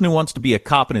the person who wants to be a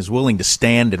cop and is willing to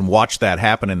stand and watch that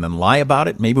happen and then lie about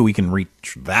it, maybe we can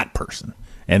reach that person.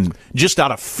 And just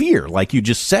out of fear, like you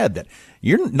just said, that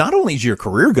you're not only is your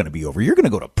career going to be over, you're going to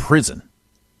go to prison.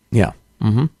 Yeah.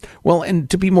 Mm-hmm. Well, and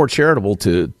to be more charitable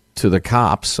to the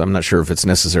cops, I'm not sure if it's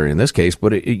necessary in this case,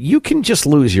 but you can just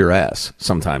lose your ass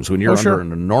sometimes when you're under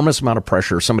an enormous amount of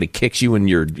pressure. Somebody kicks you in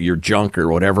your junk or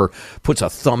whatever, puts a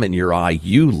thumb in your eye,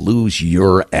 you lose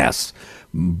your ass.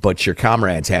 But your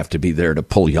comrades have to be there to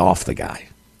pull you off the guy.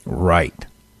 Right.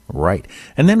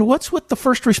 And then what's with the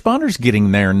first responders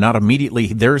getting there? Not immediately,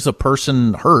 there's a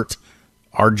person hurt.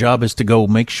 Our job is to go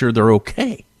make sure they're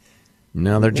okay.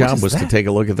 No, their job was to take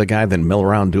a look at the guy, then mill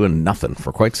around doing nothing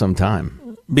for quite some time.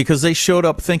 Because they showed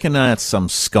up thinking that's some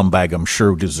scumbag, I'm sure,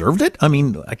 who deserved it. I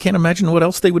mean, I can't imagine what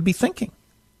else they would be thinking.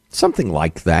 Something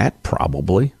like that,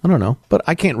 probably. I don't know. But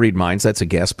I can't read minds. That's a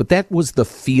guess. But that was the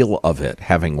feel of it,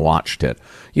 having watched it.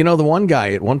 The one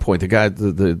guy, at one point, the guy,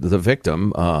 the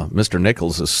victim, Mr.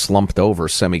 Nichols, is slumped over,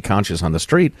 semi-conscious on the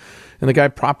street. And the guy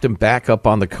propped him back up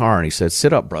on the car, and he said,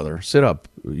 sit up, brother. Sit up.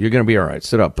 You're going to be all right.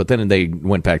 Sit up. But then they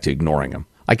went back to ignoring him.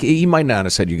 He might not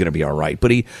have said you're going to be all right, but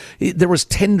there was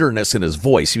tenderness in his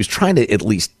voice. He was trying to at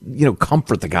least,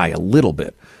 comfort the guy a little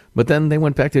bit. But then they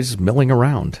went back to just milling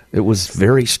around. It was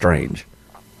very strange.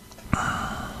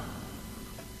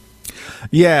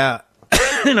 Yeah.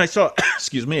 And I saw,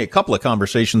 a couple of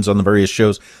conversations on the various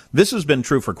shows. This has been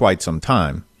true for quite some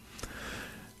time.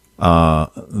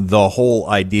 The whole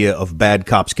idea of bad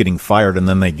cops getting fired and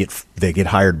then they get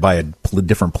hired by a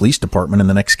different police department in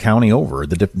the next county over,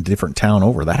 the different town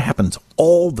over. That happens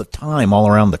all the time, all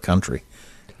around the country.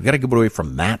 We got to get away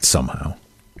from that somehow.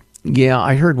 Yeah,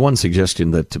 I heard one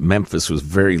suggestion that Memphis was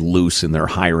very loose in their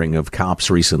hiring of cops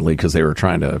recently because they were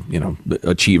trying to,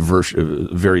 achieve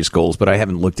various goals. But I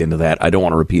haven't looked into that. I don't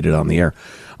want to repeat it on the air.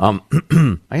 I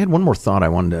had one more thought I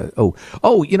wanted to.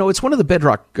 It's one of the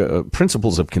bedrock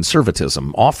principles of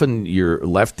conservatism. Often your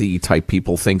lefty type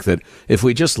people think that if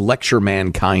we just lecture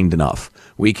mankind enough,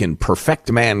 we can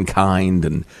perfect mankind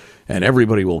and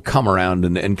everybody will come around.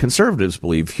 And conservatives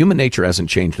believe human nature hasn't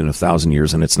changed in 1,000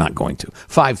 years, and it's not going to.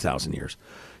 5,000 years.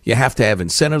 You have to have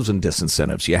incentives and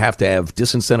disincentives. You have to have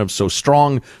disincentives so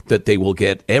strong that they will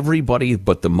get everybody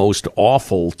but the most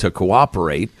awful to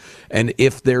cooperate. And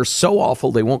if they're so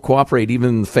awful they won't cooperate even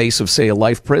in the face of, say, a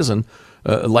life term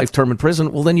in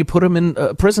prison, well, then you put them in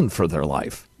prison for their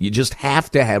life. You just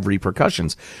have to have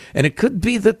repercussions. And it could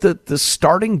be that the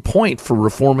starting point for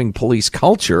reforming police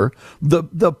culture,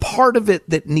 the part of it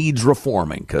that needs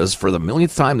reforming, because for the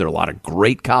millionth time, there are a lot of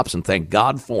great cops, and thank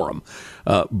God for them.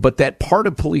 But that part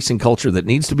of policing culture that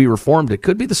needs to be reformed, it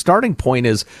could be the starting point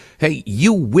is, hey,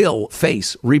 you will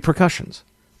face repercussions.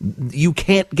 You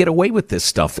can't get away with this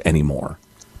stuff anymore.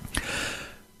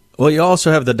 Well, you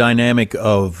also have the dynamic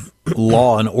of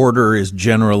law and order is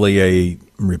generally a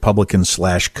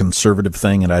Republican/conservative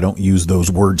thing, and I don't use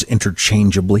those words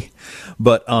interchangeably.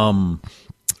 But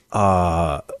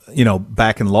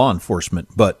back in law enforcement,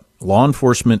 but law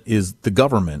enforcement is the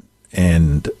government,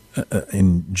 and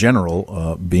in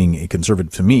general, being a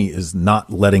conservative to me is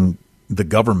not letting the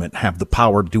government have the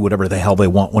power to do whatever the hell they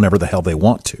want whenever the hell they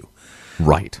want to.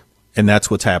 Right. And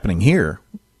that's what's happening here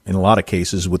in a lot of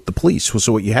cases with the police.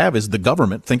 So what you have is the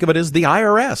government, think of it as the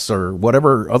IRS or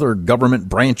whatever other government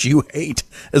branch you hate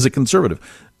as a conservative,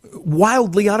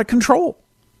 wildly out of control.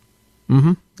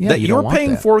 Mm-hmm. Yeah, that you're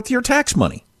paying for with your tax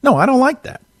money. No, I don't like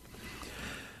that.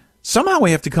 Somehow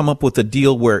we have to come up with a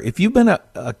deal where if you've been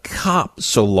a cop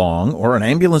so long, or an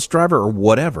ambulance driver or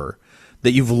whatever,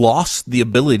 that you've lost the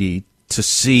ability to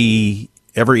see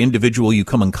every individual you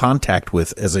come in contact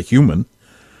with as a human,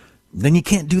 then you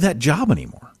can't do that job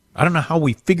anymore. I don't know how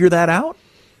we figure that out.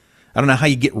 I don't know how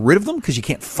you get rid of them, because you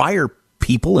can't fire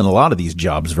people in a lot of these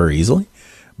jobs very easily.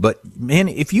 But, man,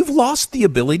 if you've lost the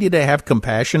ability to have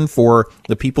compassion for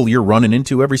the people you're running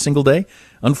into every single day,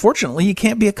 unfortunately, you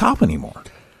can't be a cop anymore.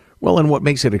 Well, and what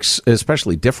makes it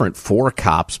especially different for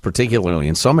cops, particularly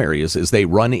in some areas, is they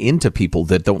run into people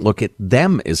that don't look at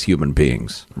them as human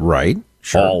beings. Right.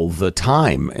 Sure. All the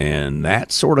time. And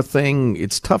that sort of thing,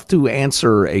 it's tough to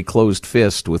answer a closed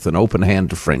fist with an open hand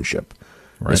to friendship.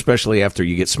 Right. Especially after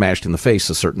you get smashed in the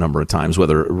face a certain number of times,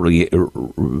 whether literally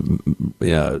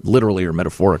or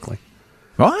metaphorically.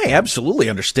 Well, I absolutely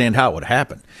understand how it would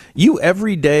happen. You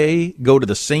every day go to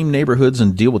the same neighborhoods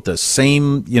and deal with the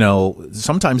same,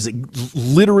 sometimes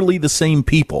literally the same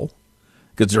people,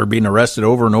 because they're being arrested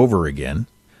over and over again.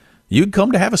 You'd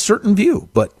come to have a certain view,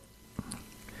 but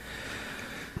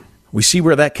we see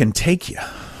where that can take you.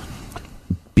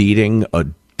 Beating a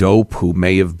dope who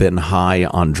may have been high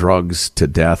on drugs to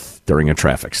death during a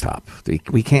traffic stop.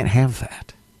 We can't have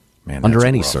that. Man, under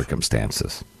any rough.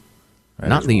 Circumstances.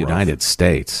 Not in the United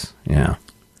States. Yeah.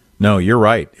 No, you're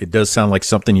right. It does sound like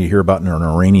something you hear about in an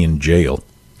Iranian jail.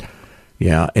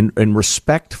 Yeah, and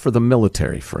respect for the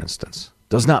military, for instance,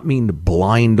 does not mean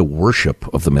blind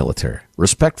worship of the military.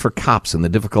 Respect for cops and the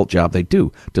difficult job they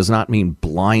do does not mean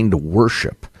blind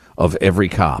worship of every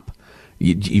cop.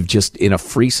 You've just, in a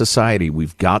free society,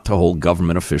 we've got to hold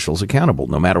government officials accountable,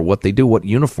 no matter what they do, what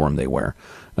uniform they wear.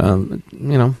 And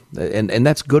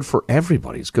that's good for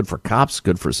everybody. It's good for cops,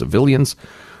 good for civilians.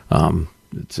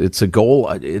 It's a goal.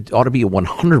 It ought to be a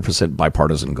 100%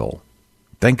 bipartisan goal.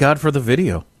 Thank God for the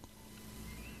video.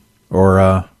 Or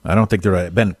I don't think there would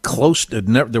have been close. There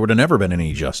would have never been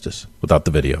any justice without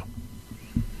the video.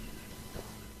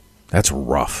 That's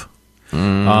rough.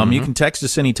 Mm-hmm. You can text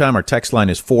us anytime. Our text line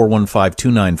is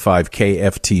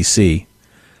 415-295-KFTC.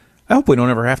 I hope we don't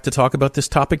ever have to talk about this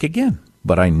topic again,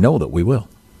 but I know that we will.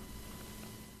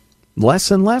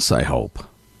 Less and less, I hope.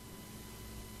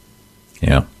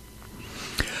 Yeah.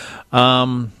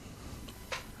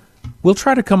 We'll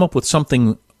try to come up with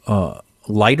something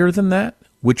lighter than that,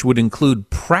 which would include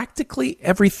practically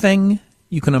everything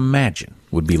you can imagine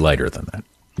would be lighter than that.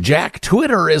 Jack,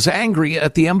 Twitter is angry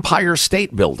at the Empire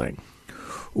State Building.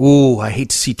 Ooh, I hate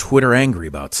to see Twitter angry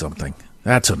about something.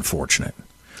 That's unfortunate.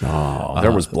 Oh,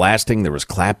 there was blasting. There was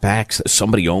clapbacks.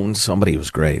 Somebody owned somebody. It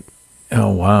was great.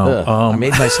 Oh, wow. I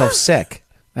made myself sick.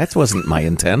 That wasn't my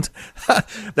intent.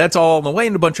 That's all on the way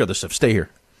and a bunch of other stuff. Stay here.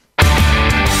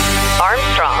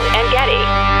 Armstrong and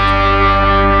Getty.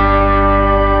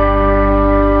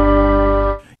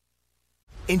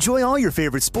 Enjoy all your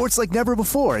favorite sports like never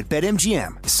before at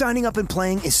BetMGM. Signing up and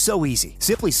playing is so easy.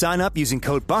 Simply sign up using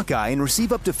code Buckeye and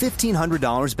receive up to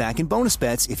 $1,500 back in bonus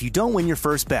bets if you don't win your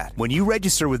first bet. When you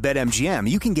register with BetMGM,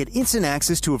 you can get instant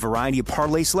access to a variety of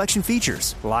parlay selection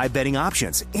features, live betting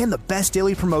options, and the best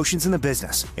daily promotions in the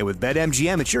business. And with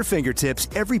BetMGM at your fingertips,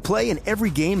 every play and every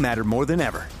game matter more than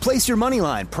ever. Place your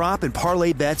moneyline, prop, and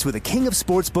parlay bets with the king of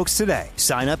sportsbooks today.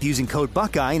 Sign up using code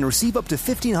Buckeye and receive up to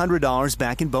 $1,500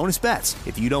 back in bonus bets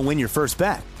if you don't win your first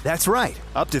bet. That's right,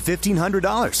 up to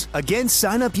 $1,500. Again,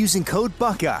 sign up using code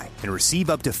Buckeye and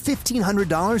receive up to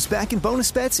 $1,500 back in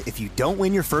bonus bets if you don't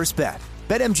win your first bet.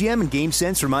 BetMGM and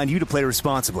GameSense remind you to play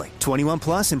responsibly. 21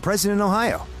 plus and present in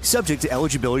Ohio. Subject to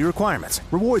eligibility requirements.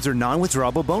 Rewards are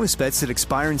non-withdrawable bonus bets that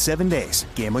expire in 7 days.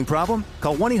 Gambling problem?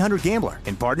 Call 1-800-GAMBLER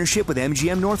in partnership with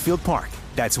MGM Northfield Park.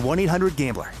 That's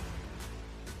 1-800-GAMBLER.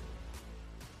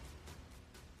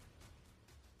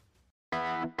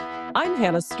 I'm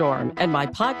Hannah Storm, and my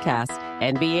podcast,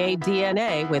 NBA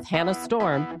DNA with Hannah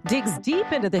Storm, digs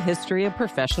deep into the history of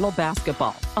professional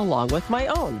basketball, along with my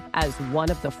own, as one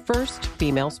of the first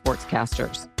female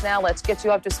sportscasters. Now let's get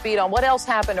you up to speed on what else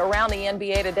happened around the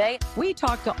NBA today. We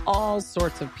talked to all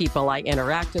sorts of people I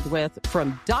interacted with,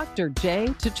 from Dr. J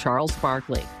to Charles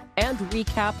Barkley, and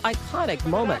recap iconic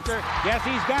moments. Yes,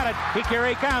 he's got it. Here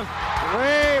he comes.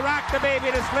 Way rock the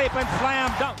baby to sleep and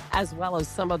slam dunk. As well as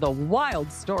some of the wild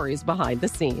stories behind the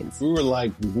scenes. We were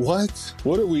like, what?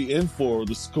 What are we in for?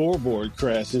 The scoreboard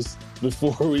crashes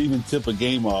before we even tip a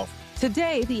game off.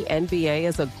 Today, the NBA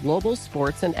is a global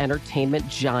sports and entertainment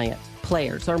giant.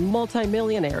 Players are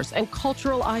multimillionaires and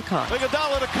cultural icons.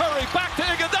 Iguodala to Curry, back to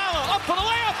Iguodala, up for the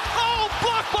layup. Oh,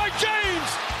 blocked by James.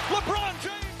 LeBron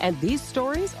James. And these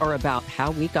stories are about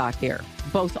how we got here,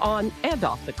 both on and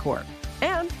off the court.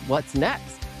 And what's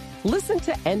next? Listen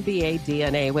to NBA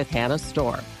DNA with Hannah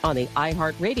Storm on the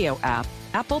iHeartRadio app,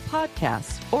 Apple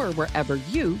Podcasts, or wherever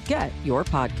you get your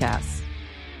podcasts.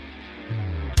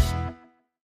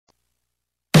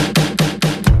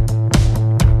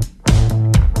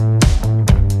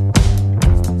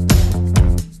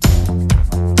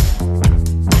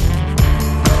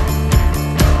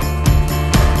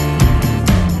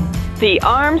 The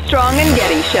Armstrong and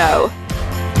Getty Show.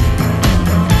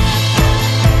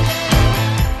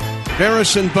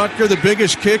 Harrison Butker, the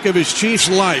biggest kick of his Chiefs'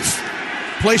 life.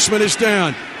 Placement is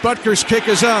down. Butker's kick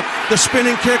is up. The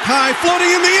spinning kick high, floating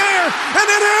in the air, and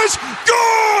it is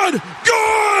good!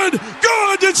 Good!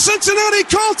 Good! Did Cincinnati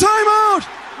call timeout?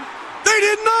 They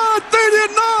did not! They did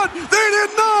not! They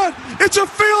did not! It's a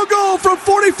field goal from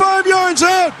 45 yards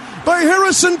out by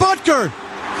Harrison Butker.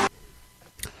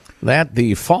 That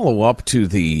the follow-up to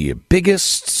the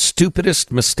biggest,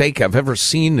 stupidest mistake I've ever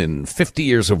seen in 50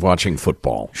 years of watching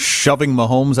football. Shoving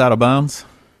Mahomes out of bounds?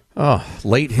 Oh,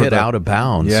 late hit out of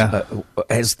bounds. Yeah.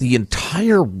 As the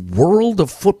entire world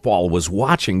of football was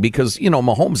watching, because, you know,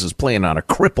 Mahomes is playing on a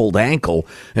crippled ankle,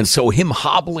 and so him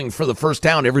hobbling for the first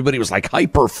down, everybody was like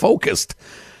hyper-focused.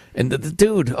 And the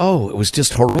dude, it was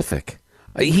just horrific.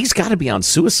 He's got to be on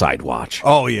suicide watch.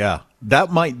 Oh, yeah.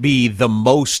 That might be the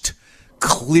most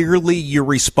clearly you're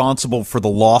responsible for the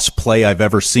lost play I've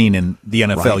ever seen in the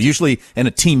NFL. Right. Usually in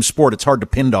a team sport, it's hard to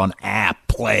pin on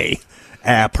play,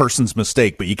 person's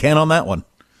mistake, but you can on that one.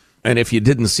 And if you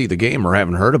didn't see the game or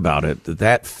haven't heard about it,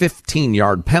 that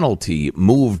 15-yard penalty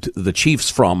moved the Chiefs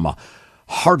from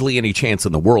hardly any chance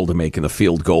in the world of making the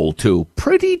field goal to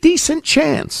pretty decent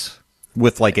chance.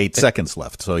 With like 8 seconds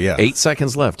left, so yeah. 8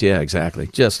 seconds left, yeah, exactly.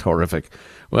 Just horrific.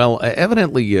 Well,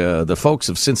 evidently the folks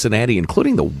of Cincinnati,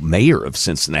 including the mayor of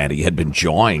Cincinnati, had been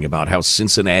jawing about how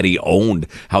Cincinnati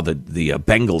how the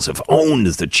Bengals have owned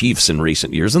the Chiefs in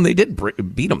recent years, and they did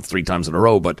beat them 3 times in a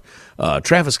row, but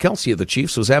Travis Kelce of the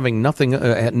Chiefs was having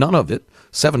none of it.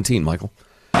 17, Michael.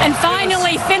 And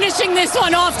finally finishing this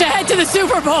one off to head to the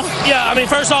Super Bowl. Yeah, I mean,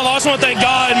 first of all, I also want to thank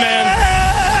God, man.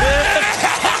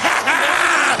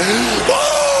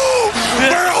 Woo!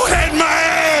 Burrow had my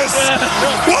ass!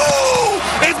 Woo!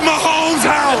 It's Mahomes'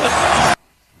 house!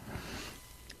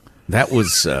 That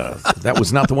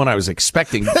was not the one I was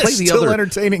expecting. Play the Still other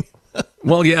entertaining.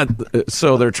 Well, yeah.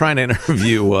 So they're trying to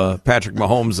interview Patrick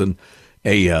Mahomes, and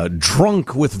a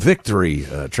drunk with victory,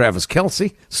 Travis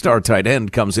Kelce, star tight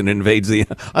end, comes in and invades the.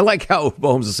 I like how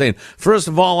Mahomes is saying, first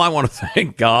of all, I want to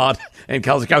thank God, and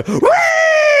Kelce goes, woo!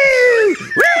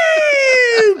 Woo!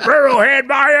 Burrow had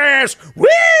my ass.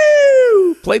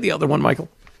 Woo! Play the other one, Michael.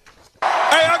 Hey,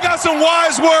 I got some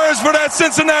wise words for that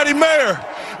Cincinnati mayor.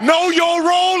 Know your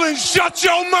role and shut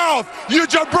your mouth, you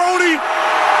jabroni.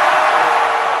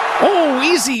 Oh,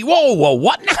 easy. Whoa,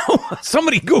 what now?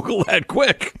 Somebody Google that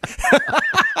quick.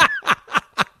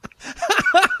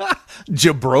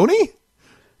 Jabroni?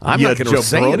 I'm not going to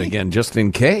say it again just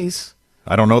in case.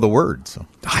 I don't know the word. So.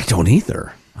 I don't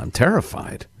either. I'm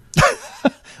terrified.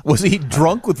 Was he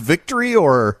drunk with victory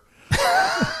or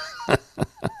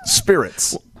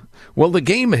spirits? Well, the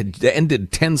game had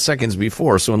ended 10 seconds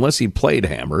before, so unless he played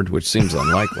hammered, which seems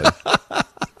unlikely.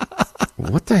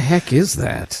 What the heck is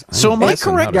that? So am I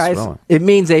correct, guys? It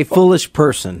means a foolish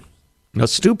person. A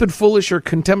stupid, foolish, or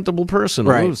contemptible person,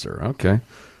 right. Loser. Okay.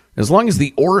 As long as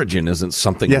the origin isn't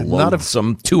something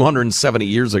loathsome 270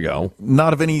 years ago.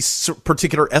 Not of any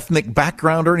particular ethnic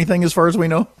background or anything, as far as we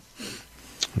know?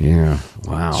 Yeah.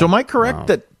 Wow. So am I correct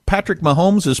that Patrick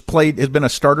Mahomes has been a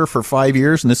starter for 5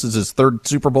 years, and this is his 3rd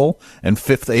Super Bowl and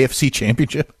 5th AFC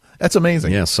championship? That's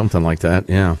amazing. Yeah, something like that.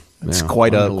 Yeah. It's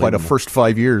quite a first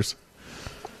 5 years.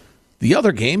 The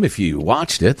other game, if you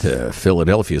watched it,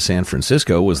 Philadelphia-San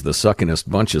Francisco, was the suckingest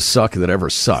bunch of suck that ever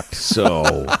sucked.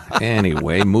 So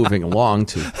anyway, moving along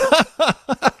to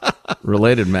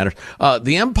related matters.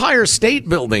 The Empire State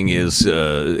Building is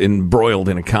embroiled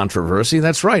in a controversy.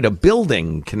 That's right. A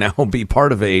building can now be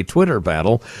part of a Twitter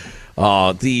battle.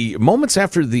 The moments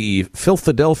after the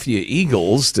Philadelphia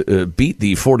Eagles beat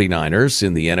the 49ers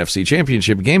in the NFC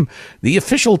Championship game, the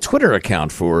official Twitter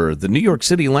account for the New York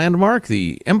City landmark,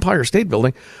 the Empire State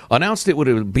Building, announced it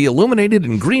would be illuminated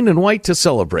in green and white to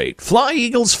celebrate. Fly,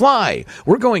 Eagles, fly!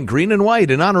 We're going green and white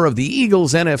in honor of the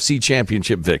Eagles' NFC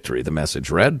Championship victory, the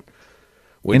message read.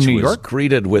 Which in New was York?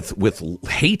 greeted with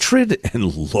hatred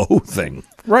and loathing.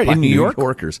 Right, in New York,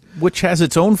 Yorkers. Which has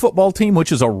its own football team,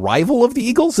 which is a rival of the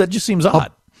Eagles? That just seems odd.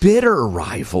 A bitter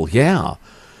rival, yeah.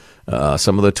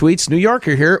 Some of the tweets, New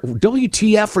Yorker here,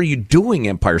 WTF are you doing,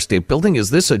 Empire State Building?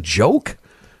 Is this a joke?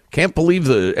 Can't believe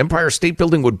the Empire State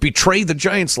Building would betray the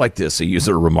Giants like this, a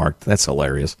user remarked. That's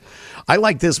hilarious. I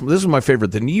like this. This is my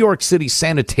favorite. The New York City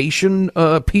sanitation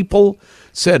people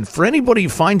said, for anybody who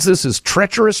finds this as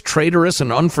treacherous, traitorous,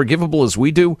 and unforgivable as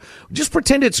we do, just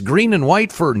pretend it's green and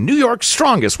white for New York's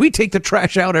strongest. We take the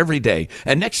trash out every day.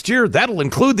 And next year, that'll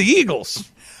include the Eagles.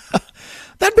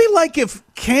 That'd be like if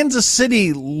Kansas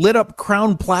City lit up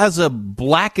Crown Plaza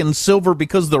black and silver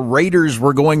because the Raiders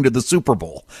were going to the Super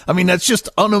Bowl. I mean, that's just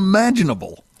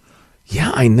unimaginable.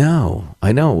 Yeah, I know.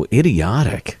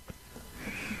 Idiotic.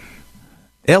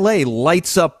 L.A.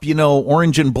 lights up,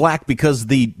 orange and black because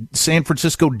the San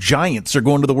Francisco Giants are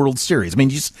going to the World Series. I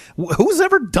mean, who's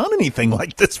ever done anything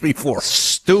like this before?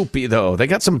 Stupid, though. They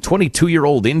got some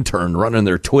 22-year-old intern running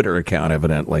their Twitter account,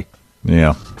 evidently.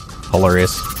 Yeah.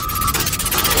 Hilarious.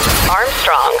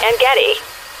 Armstrong and Getty.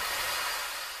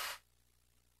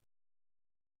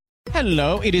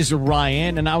 Hello, it is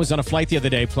Ryan, and I was on a flight the other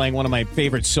day playing one of my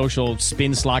favorite social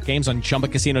spin slot games on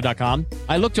ChumbaCasino.com.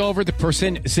 I looked over at the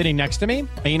person sitting next to me,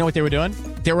 and you know what they were doing?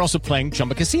 They were also playing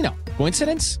Chumba Casino.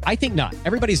 Coincidence? I think not.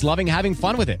 Everybody's loving having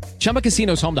fun with it. Chumba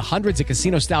Casino is home to hundreds of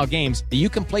casino-style games that you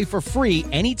can play for free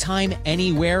anytime,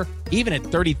 anywhere, even at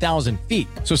 30,000 feet.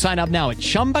 So sign up now at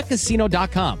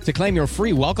ChumbaCasino.com to claim your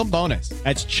free welcome bonus.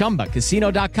 That's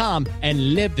ChumbaCasino.com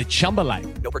and live the Chumba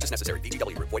life. No purchase necessary.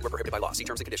 VGW. Void where prohibited by law. See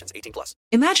terms and conditions. 18+.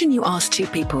 Imagine you ask two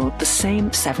people the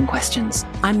same 7 questions.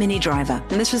 I'm Minnie Driver,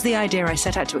 and this was the idea I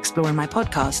set out to explore in my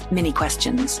podcast, Minnie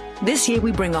Questions. This year,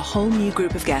 we bring a whole new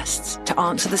group of guests to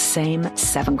answer the same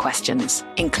 7 questions,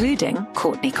 including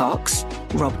Courtney Cox,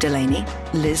 Rob Delaney,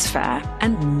 Liz Phair,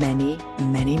 and many,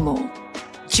 many more.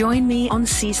 Join me on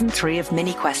Season 3 of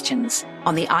Minnie Questions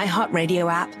on the iHeartRadio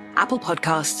app, Apple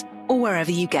Podcasts, or wherever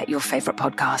you get your favorite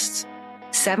podcasts.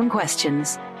 7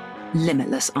 questions,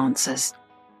 limitless answers.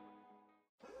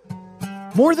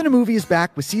 More Than a Movie is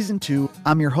back with Season 2.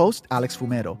 I'm your host, Alex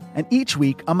Fumero, and each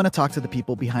week I'm going to talk to the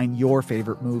people behind your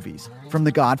favorite movies. From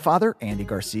The Godfather, Andy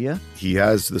Garcia. He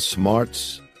has the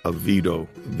smarts of Vito,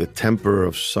 the temper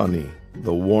of Sonny,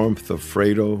 the warmth of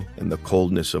Fredo, and the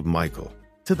coldness of Michael.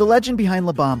 To the legend behind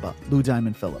La Bamba, Lou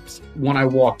Diamond Phillips. When I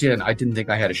walked in, I didn't think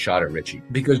I had a shot at Richie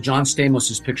because John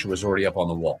Stamos' picture was already up on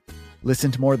the wall.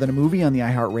 Listen to More Than a Movie on the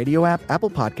iHeartRadio app, Apple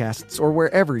Podcasts, or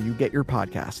wherever you get your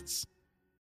podcasts.